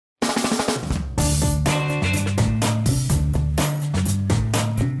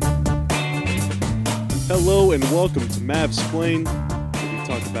Hello and welcome to Mavs Explain, where we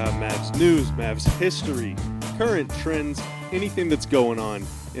talk about Mavs news, Mavs history, current trends, anything that's going on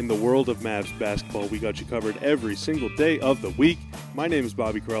in the world of Mavs basketball. We got you covered every single day of the week. My name is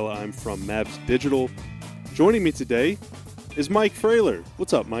Bobby Corella. I'm from Mavs Digital. Joining me today is Mike Frailer.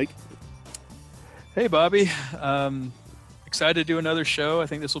 What's up, Mike? Hey, Bobby. Excited to do another show. I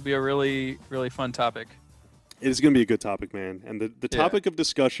think this will be a really, really fun topic. It is going to be a good topic, man. And the topic of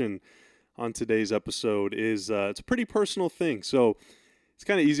discussion on today's episode is it's a pretty personal thing. So it's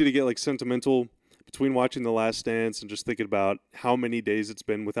kind of easy to get like sentimental between watching The Last Dance and just thinking about how many days it's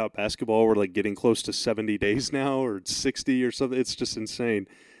been without basketball. We're like getting close to 70 days now or 60 or something. It's just insane.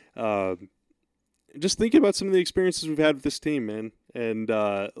 Just thinking about some of the experiences we've had with this team, man. And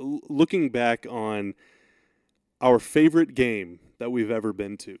looking back on our favorite game that we've ever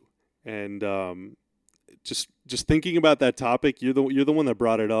been to. And just thinking about that topic, you're the one that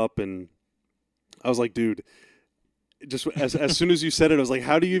brought it up, and I was like, dude, just as soon as you said it, I was like,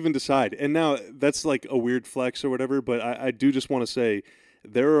 how do you even decide? And now that's like a weird flex or whatever, but I do just want to say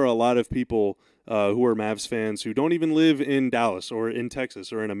there are a lot of people who are Mavs fans who don't even live in Dallas or in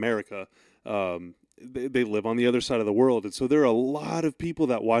Texas or in America. They live on the other side of the world, and so there are a lot of people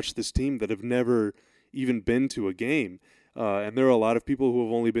that watch this team that have never even been to a game. And there are a lot of people who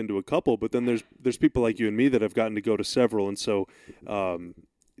have only been to a couple, but then there's people like you and me that have gotten to go to several, and so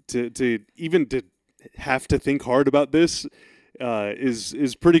to have to think hard about this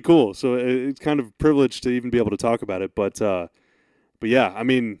is pretty cool. So it's kind of privileged to even be able to talk about it. But yeah, I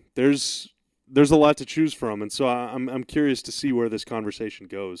mean, there's a lot to choose from, and so I'm curious to see where this conversation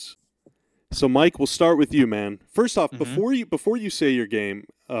goes. So Mike, we'll start with you, man. First off, before you say your game,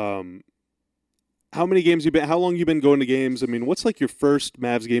 how many games you been? How long you been going to games? I mean, what's like your first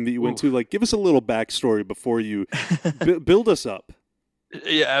Mavs game that you went to? Like, give us a little backstory before you build us up.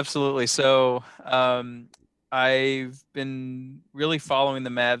 Yeah, absolutely. So I've been really following the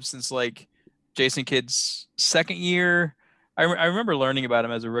Mavs since like Jason Kidd's second year. I remember learning about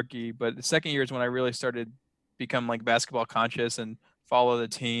him as a rookie, but the second year is when I really started become like basketball conscious and follow the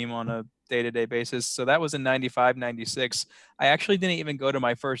team on a day-to-day basis. So that was in 95, 96. I actually didn't even go to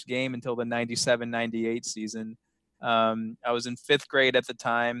my first game until the 97, 98 season. I was in fifth grade at the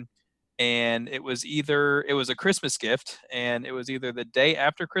time, and it was a Christmas gift, and it was either the day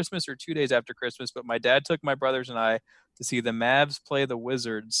after Christmas or 2 days after Christmas. But my dad took my brothers and I to see the Mavs play the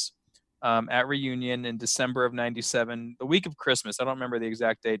Wizards at Reunion in December of 97, the week of Christmas. I don't remember the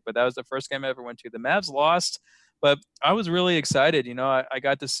exact date, but that was the first game I ever went to. The Mavs lost, but I was really excited. You know, I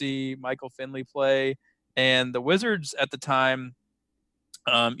got to see Michael Finley play, and the Wizards at the time,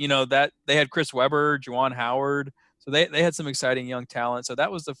 that they had Chris Webber, Juwan Howard. So they had some exciting young talent. So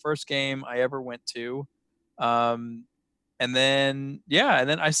that was the first game I ever went to. And then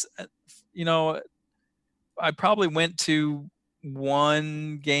I probably went to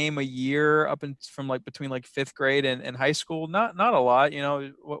one game a year from like between like fifth grade and high school. Not a lot,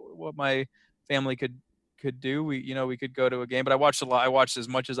 what my family could do. We could go to a game, but I watched a lot. I watched as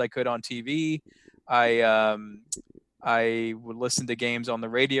much as I could on TV. I would listen to games on the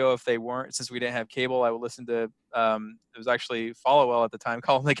radio if they weren't, since we didn't have cable. I would listen to it was actually Followell at the time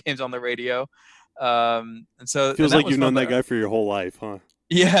calling the games on the radio. And so feels like you've known that guy for your whole life, huh?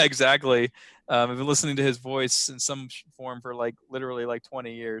 Yeah, exactly. I've been listening to his voice in some form for like literally like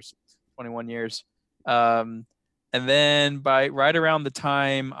 20 years, 21 years. And then by right around the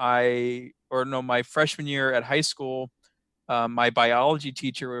time my freshman year at high school, my biology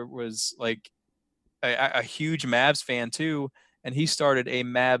teacher was like a huge Mavs fan too, and he started a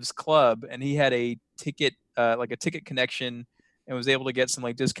Mavs club, and he had a ticket connection, and was able to get some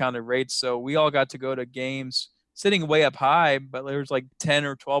like discounted rates. So we all got to go to games sitting way up high, but there was like 10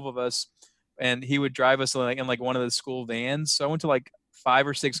 or 12 of us, and he would drive us in like one of the school vans. So I went to like 5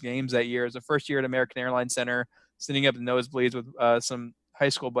 or 6 games that year. It was the first year at American Airlines Center, sitting up in nosebleeds with some high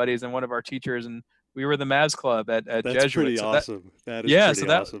school buddies and one of our teachers, and we were the Mavs club at That's Jesuit. Pretty so awesome. That is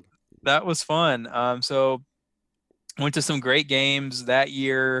pretty awesome. That was fun. So went to some great games that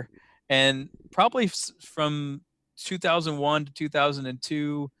year, and probably from 2001 to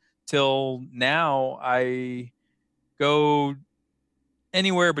 2002 till now, I go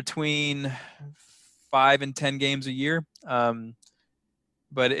anywhere between 5 and 10 games a year.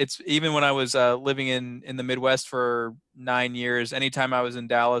 But it's even when I was living in the Midwest for 9 years, anytime I was in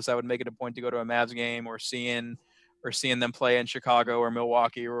Dallas, I would make it a point to go to a Mavs game or seeing them play in Chicago or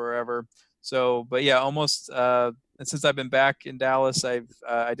Milwaukee or wherever. So, but yeah, almost and since I've been back in Dallas, I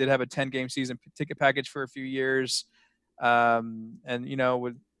did have a 10-game season ticket package for a few years, and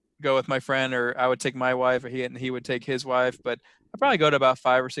would go with my friend, or I would take my wife, or he would take his wife. But I probably go to about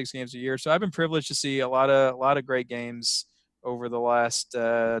 5 or 6 games a year. So I've been privileged to see a lot of great games over the last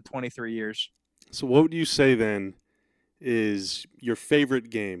 23 years. So what would you say then is your favorite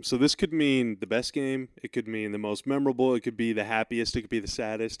game? So this could mean the best game, it could mean the most memorable, it could be the happiest, it could be the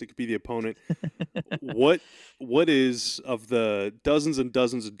saddest, it could be the opponent. What what is of the dozens and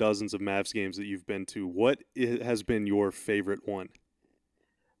dozens and dozens of Mavs games that you've been to? Has been your favorite one?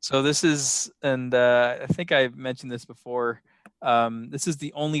 So this is, and I think I mentioned this before. This is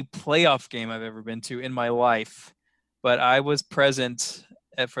the only playoff game I've ever been to in my life, but I was present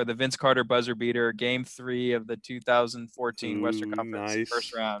for the Vince Carter buzzer beater, Game 3 of the 2014 Western Ooh, Conference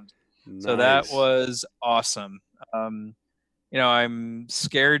first nice, round. So that nice. was awesome. Um, I'm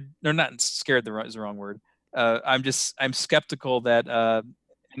scared, or not scared. Is the wrong word. I'm skeptical that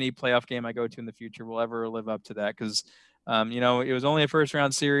any playoff game I go to in the future will ever live up to that because it was only a first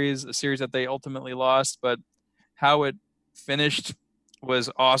round series, a series that they ultimately lost, but how it finished was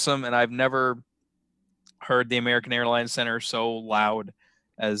awesome. And I've never heard the American Airlines Center so loud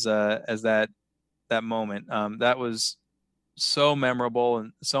as that moment. That was so memorable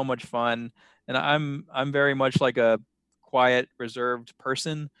and so much fun. And I'm very much like a quiet, reserved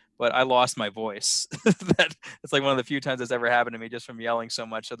person, but I lost my voice. That it's like one of the few times that's ever happened to me just from yelling so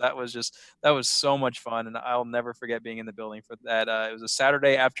much. So that was so much fun, and I'll never forget being in the building for that. It was a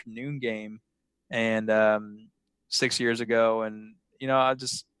Saturday afternoon game, and 6 years ago, and I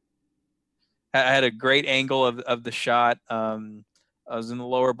had a great angle of the shot. I was in the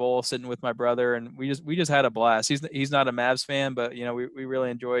lower bowl sitting with my brother, and we just had a blast. He's not a Mavs fan, but we really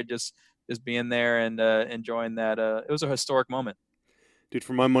enjoyed just being there and enjoying that. It was a historic moment. Dude,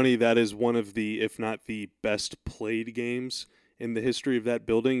 for my money, that is one of the, if not the best played games in the history of that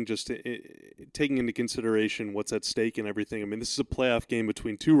building. Just taking into consideration what's at stake and everything. I mean, this is a playoff game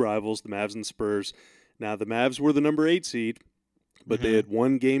between two rivals, the Mavs and Spurs. Now, the Mavs were the number 8 seed, but they Mm-hmm. had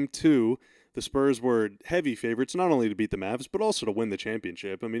won game 2. The Spurs were heavy favorites, not only to beat the Mavs, but also to win the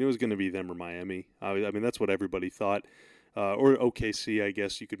championship. I mean, it was going to be them or Miami. I mean, that's what everybody thought. Or OKC, I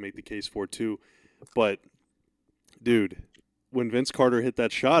guess you could make the case for too. But, dude, when Vince Carter hit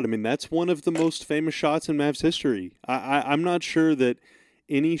that shot, I mean, that's one of the most famous shots in Mavs history. I'm not sure that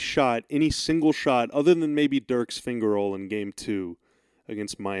any shot, any single shot, other than maybe Dirk's finger roll in Game 2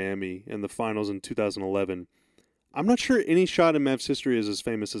 against Miami in the finals in 2011, I'm not sure any shot in Mavs history is as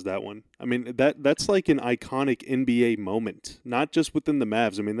famous as that one. I mean, that's like an iconic NBA moment, not just within the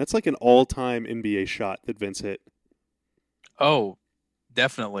Mavs. I mean, that's like an all-time NBA shot that Vince hit. Oh,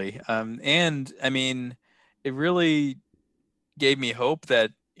 definitely. And I mean, it really gave me hope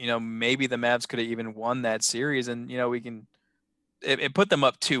that maybe the Mavs could have even won that series, and we can. It put them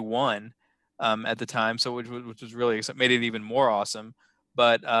up 2-1 at the time, so which was really made it even more awesome.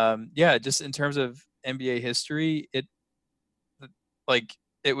 But yeah, just in terms of NBA history, like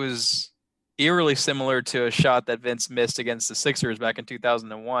it was eerily similar to a shot that Vince missed against the Sixers back in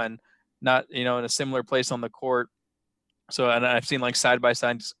 2001. Not in a similar place on the court. So, and I've seen like side by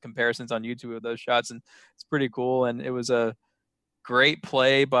side comparisons on YouTube of those shots, and it's pretty cool. And it was a great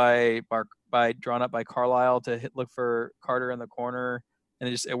play by drawn up by Carlisle to look for Carter in the corner, and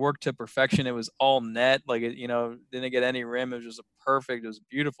it worked to perfection. It was all net, like it didn't get any rim. It was just it was a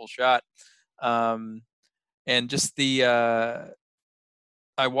beautiful shot. Um, and just the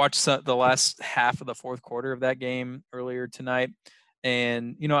I watched the last half of the fourth quarter of that game earlier tonight,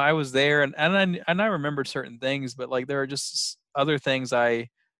 and I was there, and I remembered certain things, but like there are just other things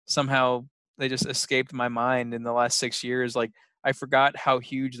somehow they just escaped my mind in the last 6 years. Like I forgot how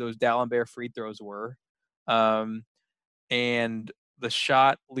huge those D'Alembert free throws were, um, and the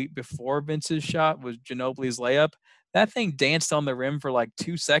shot leap before Vince's shot was Ginobili's layup. That thing danced on the rim for like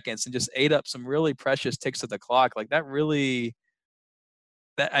 2 seconds and just ate up some really precious ticks of the clock. Like that really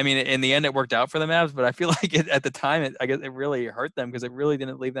that I mean, in the end, it worked out for the Mavs, but I feel like at the time, I guess it really hurt them because it really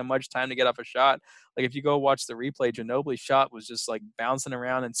didn't leave them much time to get off a shot. Like if you go watch the replay, Ginobili's shot was just like bouncing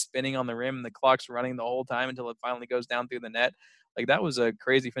around and spinning on the rim, and the clock's running the whole time until it finally goes down through the net. Like that was a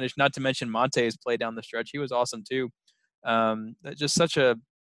crazy finish. Not to mention Monte's play down the stretch; he was awesome too. Just such a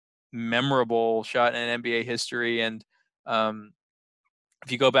memorable shot in NBA history, and um,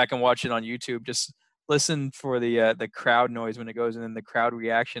 if you go back and watch it on YouTube, just listen for the crowd noise when it goes in and the crowd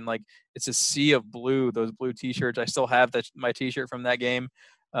reaction. Like it's a sea of blue. Those blue T-shirts. I still have my T-shirt from that game.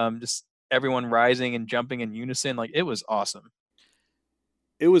 Just everyone rising and jumping in unison. Like it was awesome.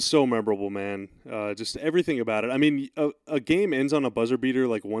 It was so memorable, man. Just everything about it. I mean, a game ends on a buzzer beater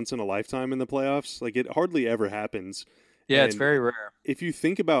like once in a lifetime in the playoffs. Like it hardly ever happens. Yeah, it's And very rare. if you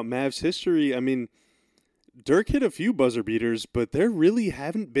think about Mavs history, I mean, Dirk hit a few buzzer beaters, but there really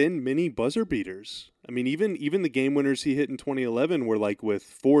haven't been many buzzer beaters. I mean, even the game winners he hit in 2011 were like with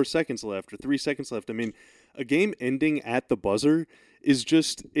 4 seconds left or 3 seconds left. I mean, a game ending at the buzzer is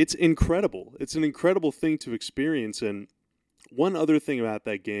just, it's incredible. It's an incredible thing to experience. And one other thing about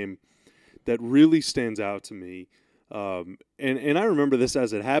that game that really stands out to me, and I remember this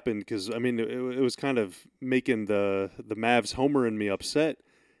as it happened because, I mean, it was kind of making the Mavs homer in me upset.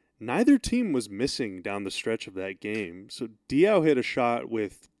 Neither team was missing down the stretch of that game. So Diaw hit a shot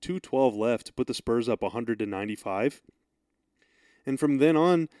with 2:12 left to put the Spurs up 100-95. And from then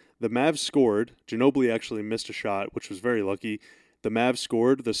on, the Mavs scored. Ginobili actually missed a shot, which was very lucky. The Mavs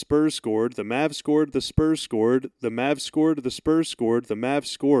scored, the Spurs scored, the Mavs scored, the Spurs scored, the Mavs scored, the Spurs scored, the Mavs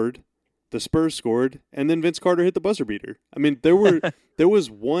scored, the Spurs scored, and then Vince Carter hit the buzzer beater. I mean, there was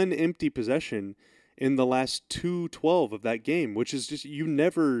one empty possession in the last 2:12 of that game, which is just you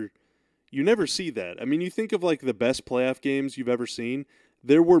never see that. I mean, you think of like the best playoff games you've ever seen,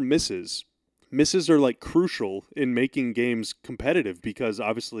 there were misses. Misses are like crucial in making games competitive because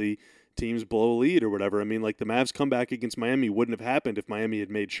obviously teams blow a lead or whatever. I mean, like the Mavs comeback against Miami wouldn't have happened if Miami had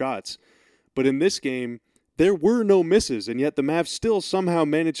made shots. But in this game, there were no misses, and yet the Mavs still somehow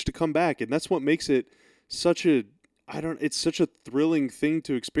managed to come back, and that's what makes it such a it's such a thrilling thing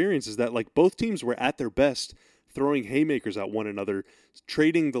to experience is that like both teams were at their best throwing haymakers at one another,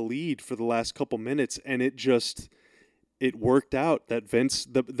 trading the lead for the last couple minutes, and it worked out that Vince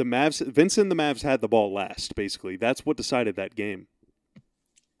and the Mavs had the ball last, basically. That's what decided that game.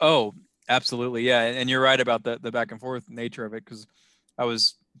 Oh, absolutely. Yeah. And you're right about the back and forth nature of it, because I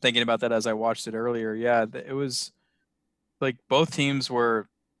was thinking about that as I watched it earlier. Yeah, it was like both teams were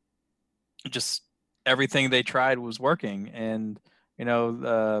just everything they tried was working. And,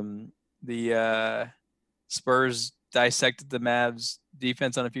 the Spurs dissected the Mavs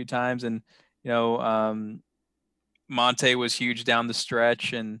defense on a few times. And, Monte was huge down the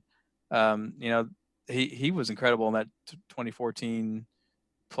stretch. And, he was incredible in that 2014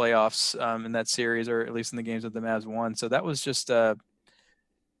 playoffs in that series, or at least in the games that the Mavs won. So that was just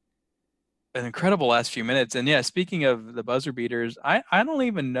an incredible last few minutes. And yeah, speaking of the buzzer beaters, I don't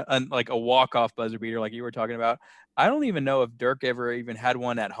even know, like a walk-off buzzer beater like you were talking about, I don't even know if Dirk ever even had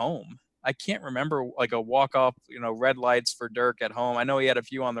one at home. I can't remember like a walk-off, red lights for Dirk at home. I know he had a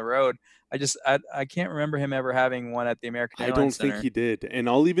few on the road. I can't remember him ever having one at the American Airlines Center. I don't think he did. And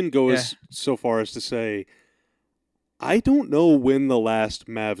I'll even go as so far as to say, I don't know when the last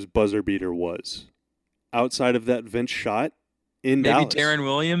Mavs buzzer beater was outside of that Vince shot in Dallas. Maybe Darren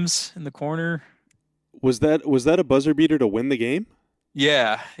Williams in the corner. Was that a buzzer beater to win the game?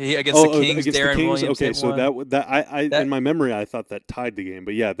 Yeah, against the Kings. Darren Williams. Okay, so I in my memory I thought that tied the game,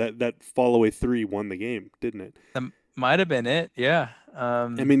 but yeah, that fall away three won the game, didn't it? That might have been it. Yeah. I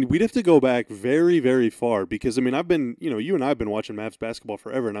mean, we'd have to go back very, very far because I mean, I've been, you and I have been watching Mavs basketball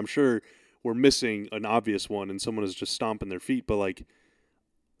forever, and I'm sure we're missing an obvious one, and someone is just stomping their feet. But like,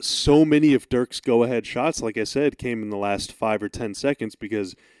 so many of Dirk's go-ahead shots, like I said, came in the last 5 or 10 seconds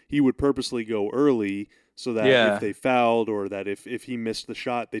because he would purposely go early so that if they fouled or that if he missed the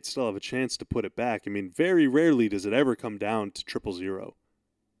shot, they'd still have a chance to put it back. I mean, very rarely does it ever come down to 0-0.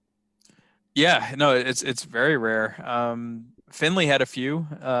 Yeah, no, it's very rare. Finley had a few,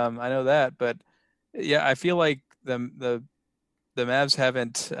 I know that, but yeah, I feel like the Mavs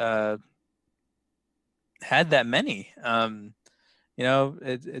haven't had that many.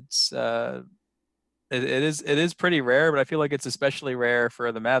 It is pretty rare, but I feel like it's especially rare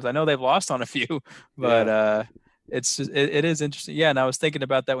for the Mavs. I know they've lost on a few, but it is interesting. Yeah, and I was thinking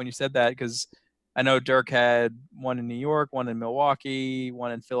about that when you said that because I know Dirk had one in New York, one in Milwaukee,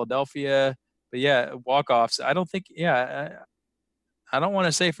 one in Philadelphia. But yeah, walk-offs. I don't think. Yeah, I don't want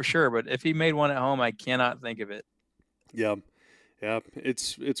to say for sure, but if he made one at home, I cannot think of it. Yeah. Yeah,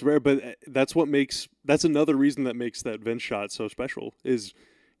 it's rare, but that's another reason that makes that Vince shot so special is,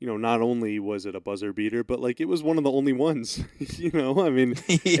 not only was it a buzzer beater, but like it was one of the only ones, I mean,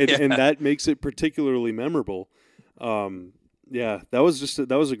 and that makes it particularly memorable. Yeah, that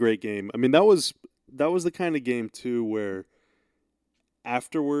was a great game. I mean, that was the kind of game too where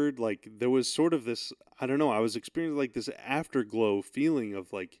afterward, like there was sort of this, I don't know, I was experiencing like this afterglow feeling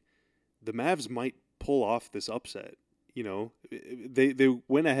of like the Mavs might pull off this upset. They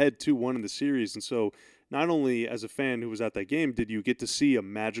went ahead 2-1 in the series, and so not only as a fan who was at that game did you get to see a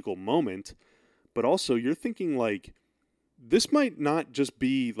magical moment, but also you're thinking like this might not just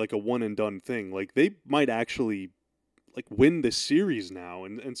be like a one and done thing. Like they might actually like win this series now,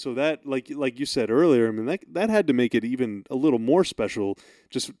 and so that like you said earlier, I mean that had to make it even a little more special.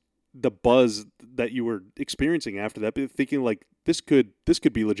 Just the buzz that you were experiencing after that, but thinking like this could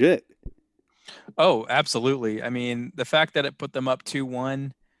be legit. Oh, absolutely. I mean, the fact that it put them up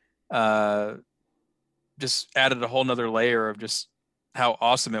 2-1 uh, just added a whole nother layer of just how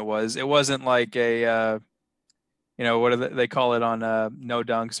awesome it was. It wasn't like what do they call it on no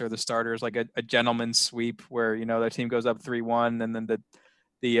dunks or the starters, like a gentleman's sweep where, the team goes up 3-1 and then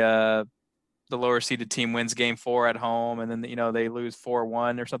the uh, the lower seeded team wins game 4 at home and then, they lose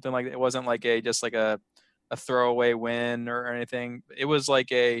 4-1 or something like that. It wasn't like just like a throwaway win or anything. It was like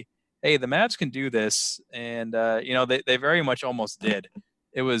hey, the Mavs can do this. And, they very much almost did.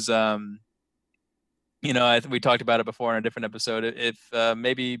 It was, we talked about it before in a different episode. If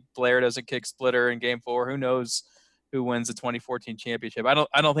maybe Blair doesn't kick Splitter in Game 4, who knows who wins the 2014 championship? I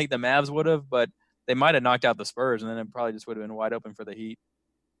don't think the Mavs would have, but they might have knocked out the Spurs, and then it probably just would have been wide open for the Heat.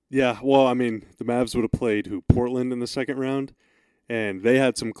 Yeah, well, I mean, the Mavs would have played Portland in the second round, and they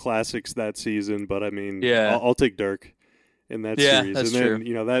had some classics that season. But I mean, Yeah, I'll take Dirk in that yeah, series, that's and then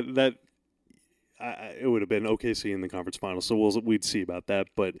true. that it would have been OKC in the conference finals. So we'd see about that.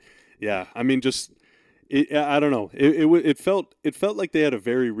 But yeah, I mean, just I don't know. It felt like they had a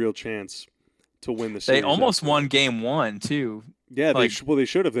very real chance to win the They series almost after won that. Game 1 too. Yeah, Like they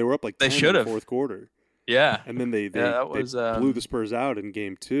should have. They were up like they 10 in should the have. fourth quarter, Yeah, and then they yeah, they that they was blew the Spurs out in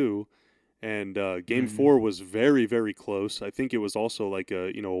game 2. And game mhm. 4 was very, very close. I think it was also like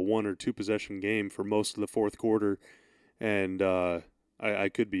a 1 or 2 possession game for most of the fourth quarter. And I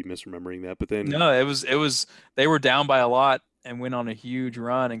could be misremembering that, but then No, it was they were down by a lot and went on a huge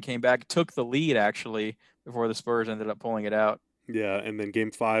run and came back, took the lead actually before the Spurs ended up pulling it out. yeah, and then game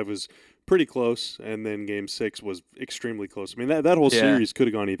 5 was pretty close, and then game 6 was extremely close. I mean that whole Yeah. series could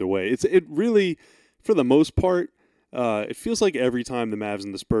have gone either way. It really, for the most part, it feels like every time the Mavs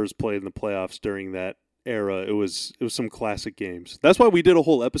and the Spurs played in the playoffs during that era, it was some classic games. That's why we did a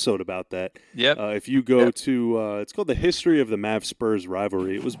whole episode about that. Yep. If you go Yep. to, it's called the History of the Mavs Spurs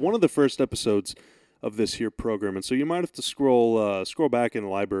Rivalry. It was one of the first episodes of this here program, and so you might have to scroll back in the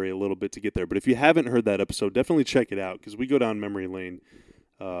library a little bit to get there. But if you haven't heard that episode, definitely check it out because we go down memory lane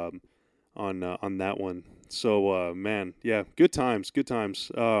um, on that one. So man, yeah, good times, good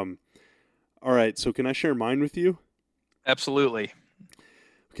times. All right, so can I share mine with you? Absolutely.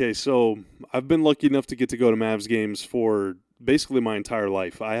 Okay, so I've been lucky enough to get to go to Mavs games for basically my entire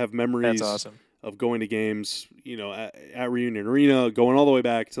life. I have That's memories awesome. of going to games, at Reunion Arena, going all the way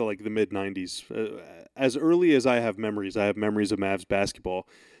back to like the mid '90s. As early as I have memories of Mavs basketball.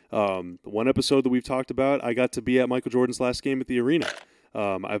 The one episode that we've talked about, I got to be at Michael Jordan's last game at the arena.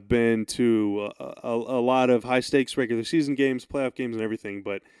 I've been to a lot of high stakes regular season games, playoff games, and everything.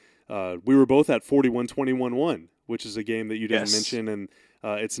 But we were both at 41-21-1, which is a game that you didn't Yes. mention, and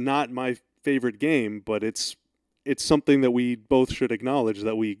it's not my favorite game, but it's something that we both should acknowledge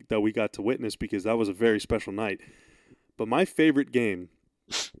that we got to witness because that was a very special night. But my favorite game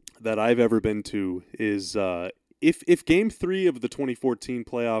that I've ever been to is if Game 3 of the 2014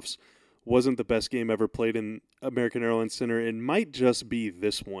 playoffs wasn't the best game ever played in American Airlines Center, it might just be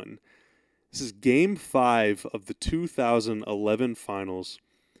this one. This is Game 5 of the 2011 Finals,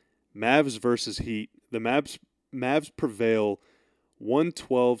 Mavs versus Heat. The Mavs prevail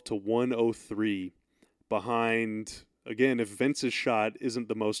 112-103 behind, again, if Vince's shot isn't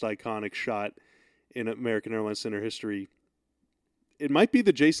the most iconic shot in American Airlines Center history, it might be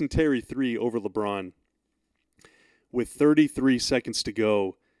the Jason Terry 3 over LeBron. With 33 seconds to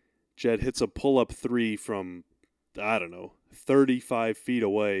go, Jed hits a pull-up 3 from, I don't know, 35 feet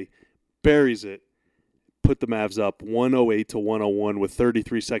away, buries it, put the Mavs up 108-101 with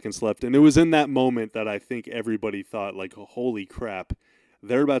 33 seconds left. And it was in that moment that I think everybody thought, like, holy crap,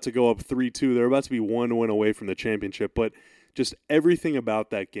 they're about to go up 3-2. They're about to be 1 win away from the championship. But just everything about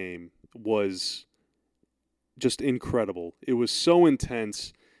that game was just incredible. It was so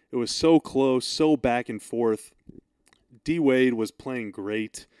intense. It was so close, so back and forth. D Wade was playing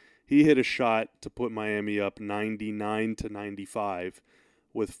great. He hit a shot to put Miami up 99-95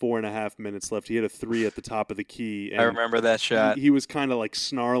 with 4.5 minutes left. He hit a 3 at the top of the key, I and remember that shot. he was kind of like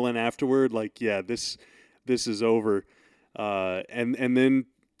snarling afterward, like, "Yeah, this is over." And then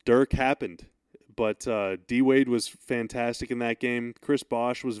Dirk happened, but D Wade was fantastic in that game. Chris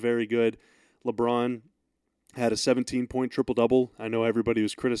Bosh was very good. LeBron had a 17-point triple-double. I know everybody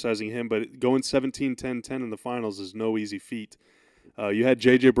was criticizing him, but going 17-10-10 in the finals is no easy feat. You had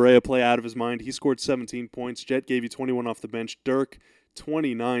J.J. Barea play out of his mind. He scored 17 points. Jet gave you 21 off the bench. Dirk,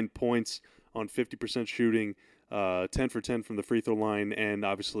 29 points on 50% shooting, 10 for 10 from the free throw line, and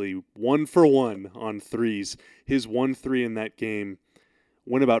obviously 1 for 1 on threes. His 1-3 in that game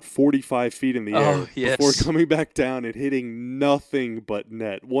went about 45 feet in the Oh, air before yes. coming back down and hitting nothing but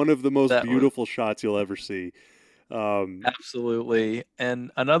net. One of the most That was beautiful shots you'll ever see. Um, absolutely.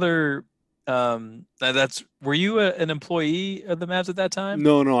 And another That's were you an employee of the Mavs at that time?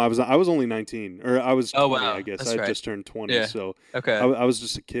 No, no, I was only 19, or I was Oh 20, I wow, guess. I that's had right. just turned 20, Yeah. so I, Okay. I was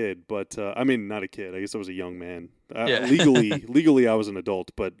just a kid. But I mean, not a kid. I guess I was a young man. Yeah. Legally, I was an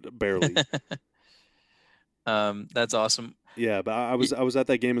adult, but barely. That's awesome. Yeah, but I Y- was I was at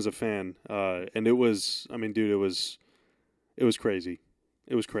that game as a fan, and it was. I mean, dude, it was crazy.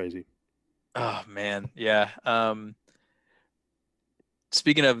 It was crazy. Oh man, yeah.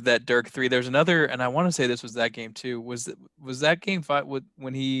 Speaking of that Dirk three, there's another, and I want to say this was that game too. Was that game five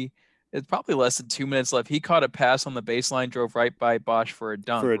when he? It's probably less than 2 minutes left. He caught a pass on the baseline, drove right by Bosch for a For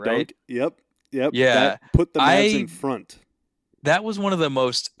dunk, a right? dunk. Yep, yep. That Yeah. put the Mavs in I front. That was one of the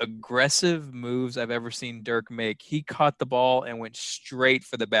most aggressive moves I've ever seen Dirk make. He caught the ball and went straight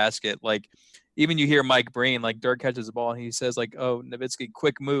for the basket. Like even you hear Mike Breen, like Dirk catches the ball and he says like, "Oh, Nowitzki,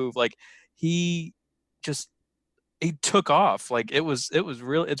 quick move!" Like he just he took off. Like it was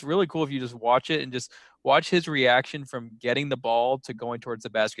real. It's really cool if you just watch it and just watch his reaction from getting the ball to going towards the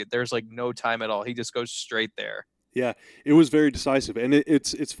basket. There's like no time at all. He just goes straight there. Yeah, it was very decisive, and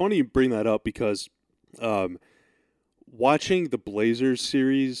it's funny you bring that up because um, watching the Blazers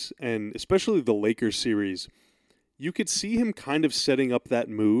series and especially the Lakers series, you could see him kind of setting up that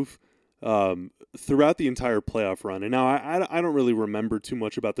move throughout the entire playoff run. And now I don't really remember too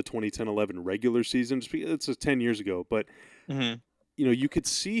much about the 2010-11 regular season. It's 10 years ago, but Hmm. you could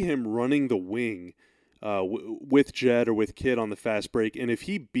see him running the wing with Jed or with Kidd on the fast break, and if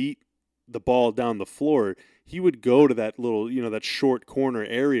he beat the ball down the floor, he would go to that little, that short corner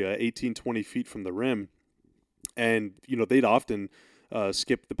area, 18, 20 feet from the rim, and they'd often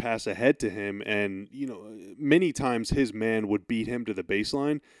skip the pass ahead to him, and many times his man would beat him to the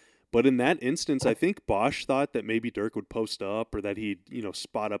baseline. But in that instance, I think Bosch thought that maybe Dirk would post up or that he'd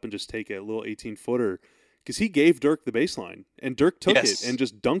spot up and just take a little 18-footer because he gave Dirk the baseline and Dirk took it and Yes.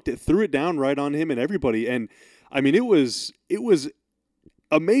 just dunked it, threw it down right on him and everybody. And I mean, it was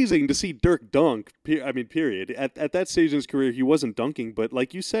amazing to see Dirk dunk. I mean, period. At that stage in his career, he wasn't dunking, but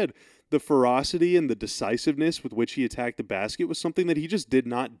like you said, the ferocity and the decisiveness with which he attacked the basket was something that he just did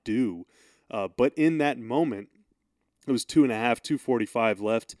not do. But in that moment, it was 2.5, 2:45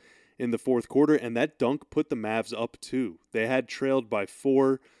 left in the fourth quarter, and that dunk put the Mavs up two. They had trailed by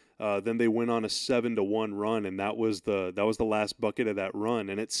four. Then they went on a 7-1 run, and that was the last bucket of that run,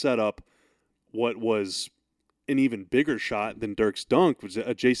 and it set up what was an even bigger shot than Dirk's dunk, was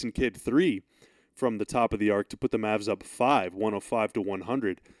a Jason Kidd three from the top of the arc to put the Mavs up 105 to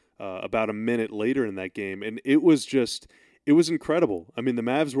 100. About a minute later in that game, and it was incredible. I mean, the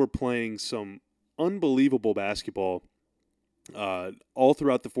Mavs were playing some unbelievable basketball all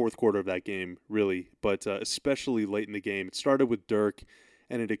throughout the fourth quarter of that game, really, but especially late in the game. It started with Dirk,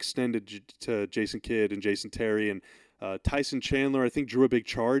 and it extended to Jason Kidd and Jason Terry, and Tyson Chandler, I think, drew a big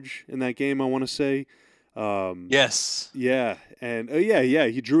charge in that game, I want to say. Um, Yes. yeah, and yeah,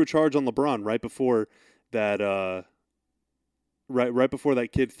 he drew a charge on LeBron right before that. Right before that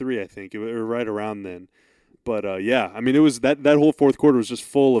Kid three, I think, or right around then. But yeah, I mean, it was that whole fourth quarter was just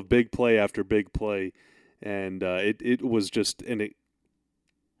full of big play after big play, and it was just a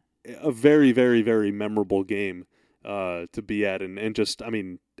very, very, very memorable game to be at, and just, I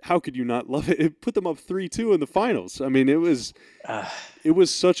mean, how could you not love it? It put them up 3-2 in the finals. I mean, Uh, it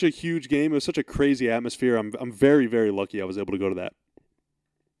was such a huge game. It was such a crazy atmosphere. I'm very, very lucky I was able to go to that.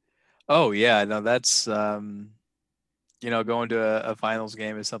 oh yeah, no, that's going to a finals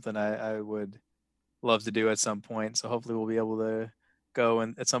game is something I would love to do at some point. So hopefully we'll be able to go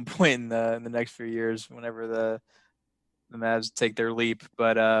and at some point in the next few years, whenever the Mavs take their leap.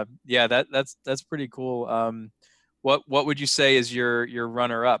 But yeah, that's pretty cool. What would you say is your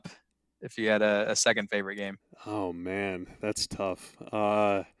runner up if you had a second favorite game? Oh man, that's tough.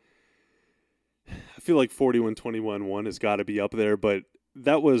 I feel like 41-21 has got to be up there, but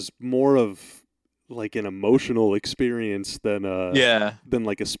that was more of like an emotional experience Yeah, than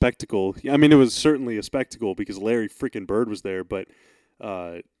like a spectacle. I mean, it was certainly a spectacle because Larry freaking Bird was there, but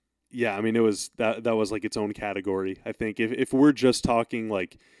uh, yeah, I mean, that was like its own category. I think if we're just talking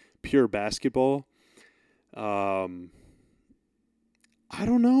like pure basketball, um, I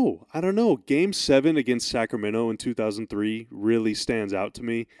don't know. I don't know. Game 7 against Sacramento in 2003 really stands out to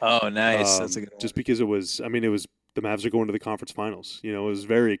me. oh nice, that's a good one. Just because it was the Mavs are going to the conference finals. It was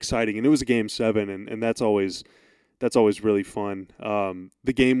very exciting, and it was a game 7, and that's always really fun.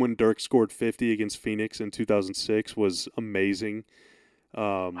 The game when Dirk scored 50 against Phoenix in 2006 was amazing.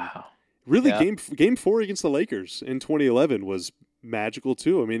 Um, Wow. really, Yeah. game 4 against the Lakers in 2011 was magical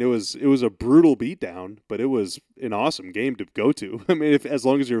too. I mean, it was a brutal beatdown, but it was an awesome game to go to. I mean, if as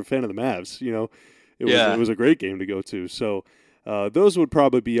long as you're a fan of the Mavs, it was Yeah. a great game to go to. So. those would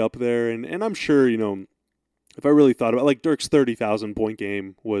probably be up there. And I'm sure, if I really thought about, like, Dirk's 30,000 point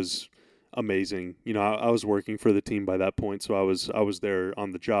game was amazing. I was working for the team by that point, so I was there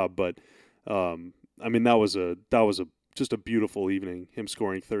on the job. But I mean, that was a just a beautiful evening. Him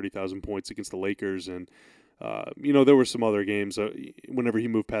scoring 30,000 points against the Lakers, and there were some other games. Whenever he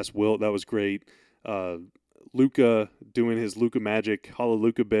moved past Wilt, that was great. Luka doing his Luka Magic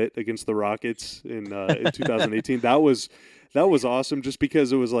Hallelujah bit against the Rockets in 2018. That was awesome, just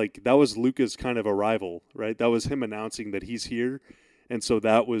because it was like that was Luka's kind of arrival, right? That was him announcing that he's here, and so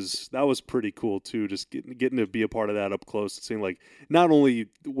that was pretty cool too. Just getting to be a part of that up close and seeing, like, not only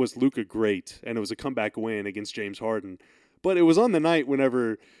was Luka great and it was a comeback win against James Harden, but it was on the night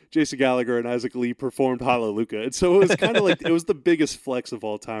whenever Jason Gallagher and Isaac Lee performed Hallelujah, and so it was kind of like it was the biggest flex of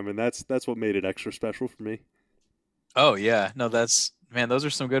all time, and that's what made it extra special for me. Oh yeah, no, man, those are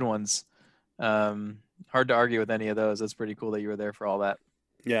some good ones. Hard to argue with any of those. That's pretty cool that you were there for all that.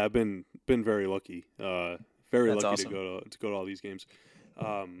 Yeah, I've been very lucky. Very That's lucky awesome. to go to all these games.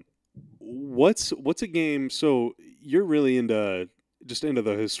 What's a game? So you're really into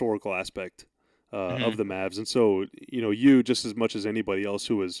the historical aspect Mhm. of the Mavs, and so you, just as much as anybody else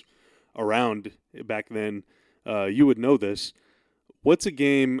who was around back then, you would know this. What's a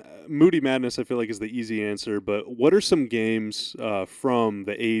game? Moody Madness, I feel like, is the easy answer. But what are some games from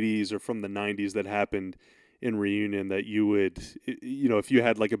the '80s or from the '90s that happened in Reunion that you would, if you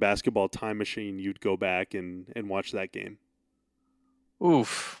had like a basketball time machine, you'd go back and watch that game?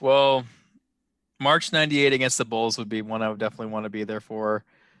 Oof. Well, March '98 against the Bulls would be one I would definitely want to be there for,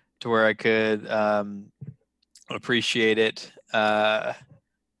 to where I could appreciate it. Damn.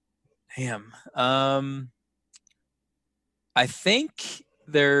 I think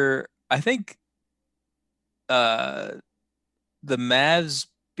there. I think uh, the Mavs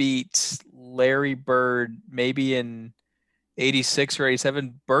beat Larry Bird maybe in '86 or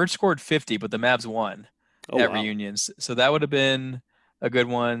 '87. Bird scored 50, but the Mavs won Oh at wow, reunions. So that would have been a good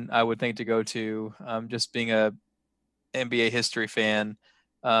one, I would think, to go to. Just being a NBA history fan,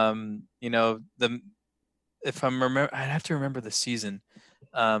 the if I'm remember, I'd have to remember the season.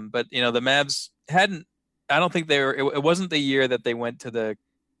 But the Mavs hadn't. I don't think they were. It wasn't the year that they went to the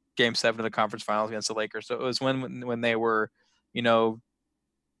Game 7 of the conference finals against the Lakers. So it was when they were, you know,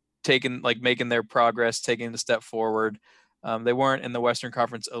 taking, like, making their progress, taking the step forward. They weren't in the Western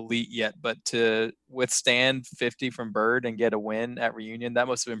Conference elite yet, but to withstand 50 from Bird and get a win at Reunion, that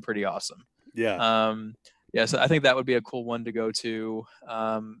must have been pretty awesome. yeah. Um, yeah, so I think that would be a cool one to go to.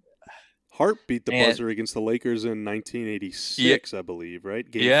 Hart beat the And buzzer against the Lakers in yeah, 1986, I believe,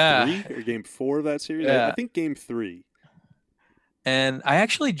 right? Game yeah, 3 or game 4 of that series? I yeah. think game 3. And I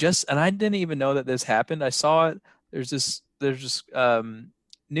actually and I didn't even know that this happened. I saw it. There's this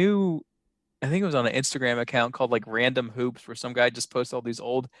new, I think it was on an Instagram account called like Random Hoops, where some guy just posts all these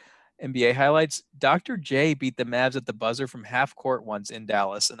old NBA highlights. Dr. J beat the Mavs at the buzzer from half court once in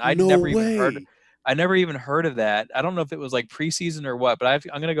Dallas, and No way. I never even heard of that. I don't know if it was like preseason or what, but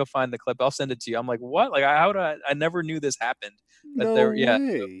I'm gonna go find the clip. I'll send it to you. I'm like, what? Like, how do I never knew this happened. But No there, yeah,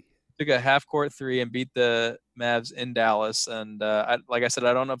 way. took a half court three and beat the Mavs in Dallas. And like I said,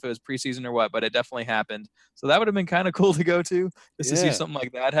 I don't know if it was preseason or what, but it definitely happened. So that would have been kind of cool to go to, just to see Yeah. something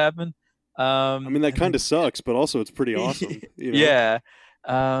like that happen. I mean, that And kind then of sucks, but also it's pretty awesome, yeah,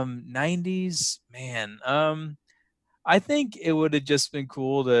 90s, man. I think it would have just been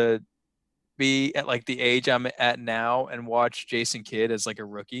cool to be at like the age I'm at now and watch Jason Kidd as like a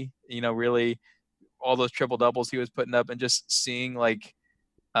rookie. Really all those triple doubles he was putting up, and just seeing like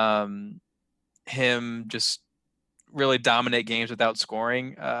um him just really dominate games without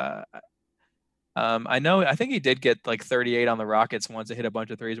scoring. I think he did get like 38 on the Rockets once. They hit a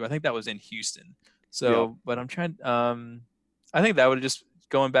bunch of threes, but I think that was in Houston. Yeah. So, but I'm trying. I think that would just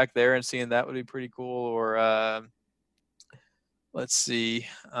going back there and seeing that would be pretty cool. Or let's see.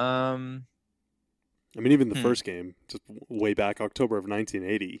 I mean, even the Hmm. first game, just way back October of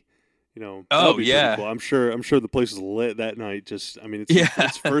 1980, that would Oh be pretty yeah, cool. I'm sure the place was lit that night. Just, I mean, yeah,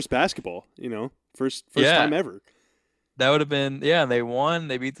 it's first basketball, first yeah. time ever. That would have been, yeah. And they won.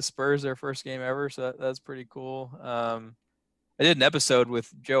 They beat the Spurs their first game ever. So that's pretty cool. I did an episode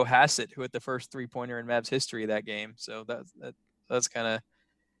with Joe Hassett, who hit the first 3-pointer in Mavs history that game. So that's kind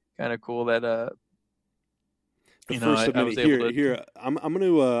of cool that The first of I many. was able to. Here, I'm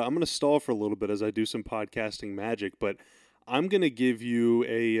gonna stall for a little bit as I do some podcasting magic, but I'm gonna give you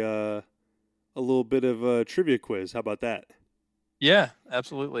a little bit of a trivia quiz. How about that? Yeah,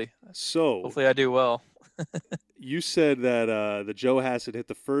 absolutely. So Hopefully I do well. you said that the Joe Hassett hit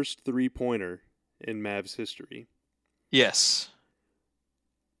the first 3-pointer in Mavs history. Yes.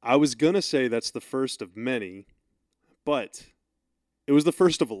 I was gonna say that's the first of many, but It was the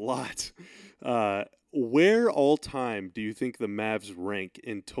first of a lot. Where all time do you think the Mavs rank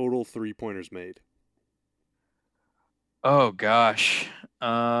in total three-pointers made? Oh gosh.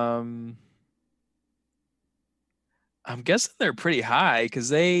 I'm guessing they're pretty high because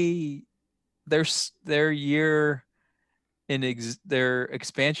their year their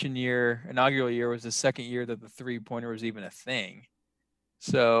expansion year, inaugural year, was the second year that the 3-pointer was even a thing.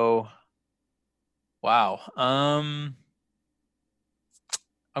 So, wow. I'm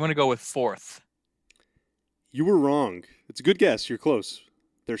gonna go with fourth. You were wrong. It's a good guess. You're close.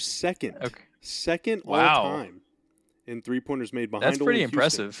 They're second. Okay. Second all Wow. time in three-pointers made behind That's only pretty Houston.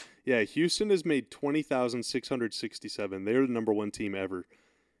 impressive. Yeah, Houston has made 20,667. They're the number one team ever.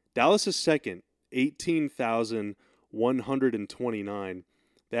 Dallas is second, 18,129.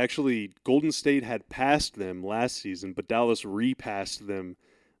 They actually, Golden State had passed them last season, but Dallas repassed them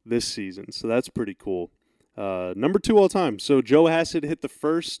this season. So that's pretty cool. Number two all time. So Joe Hassett hit the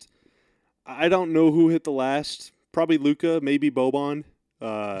first. I don't know who hit the last. Probably Luka, maybe Boban.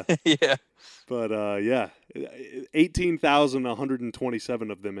 Yeah. But yeah,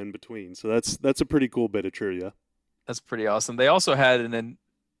 18,127 of them in between. So that's a pretty cool bit of trivia. That's pretty awesome. They also had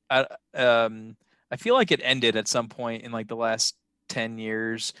I feel like it ended at some point in like the last 10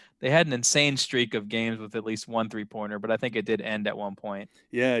 years. They had an insane streak of games with at least one 3-pointer, but I think it did end at one point.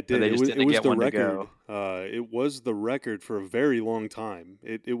 Yeah, it So did. they just didn't get the one to record. go. It was the record for a very long time.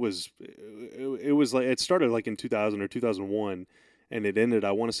 It was like it started like in 2000 or 2001, and it ended.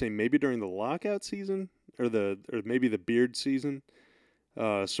 I want to say maybe during the lockout season or maybe the beard season.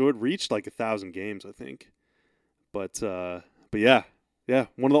 So it reached like 1,000 games, I think. But yeah,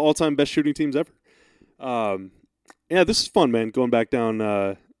 one of the all-time best shooting teams ever. Yeah, this is fun, man. Going back down,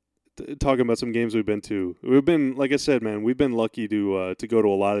 talking about some games we've been to. We've been, like I said, man, we've been lucky to go to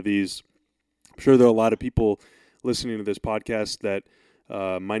a lot of these. I'm sure there are a lot of people listening to this podcast that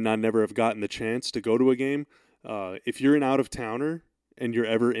might not never have gotten the chance to go to a game. If you're an out-of-towner and you're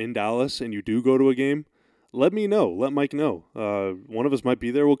ever in Dallas and you do go to a game, let me know. Let Mike know. One of us might be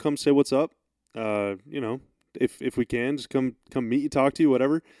there. We'll come say what's up. If we can, just come meet you, talk to you,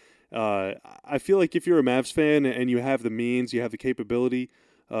 whatever. I feel like if you're a Mavs fan and you have the means, you have the capability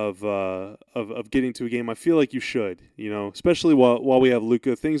of getting to a game, I feel like you should. Especially while we have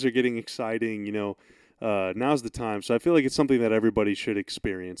Luka, things are getting exciting. Now's the time. So I feel like it's something that everybody should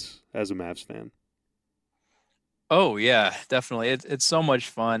experience as a Mavs fan. Oh yeah, definitely. It's so much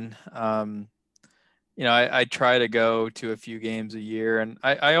fun. I try to go to a few games a year, and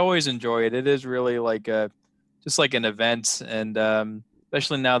I always enjoy it. It is really like just like an event, and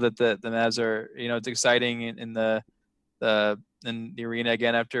especially now that the Mavs are, it's exciting in the arena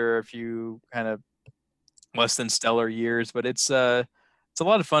again after a few kind of less than stellar years. But it's a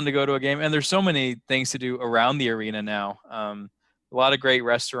lot of fun to go to a game, and there's so many things to do around the arena now. A lot of great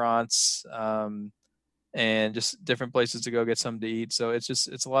restaurants, and just different places to go get something to eat. So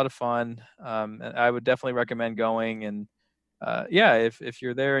it's a lot of fun. And I would definitely recommend going. And yeah, if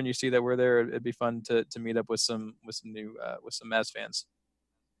you're there and you see that we're there, it'd be fun to meet up with some Mavs fans.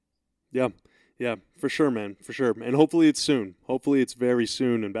 Yeah, for sure, man, for sure. And hopefully it's soon. Hopefully it's very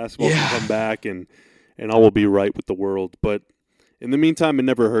soon, and basketball can come back, and all will be right with the world. But in the meantime, it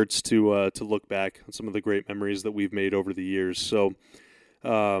never hurts to look back on some of the great memories that we've made over the years. So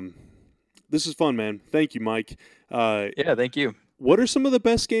this is fun, man. Thank you, Mike. Yeah, thank you. What are some of the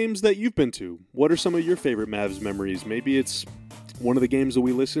best games that you've been to? What are some of your favorite Mavs memories? Maybe it's one of the games that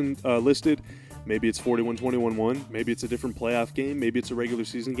we listed. Maybe it's 41-21-1. Maybe it's a different playoff game. Maybe it's a regular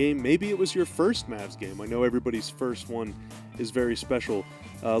season game. Maybe it was your first Mavs game. I know everybody's first one is very special.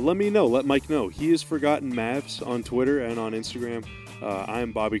 Let me know. Let Mike know. He has Forgotten Mavs on Twitter and on Instagram. I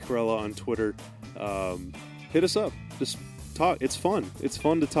am Bobby Corella on Twitter. Hit us up. Just talk. It's fun. It's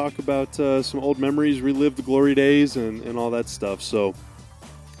fun to talk about some old memories, relive the glory days, and all that stuff. So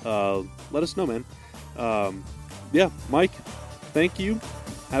let us know, man. Yeah, Mike, thank you.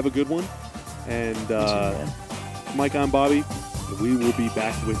 Have a good one. And Mike, I'm Bobby. We will be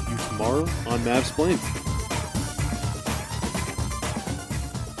back with you tomorrow on Mavs Explained.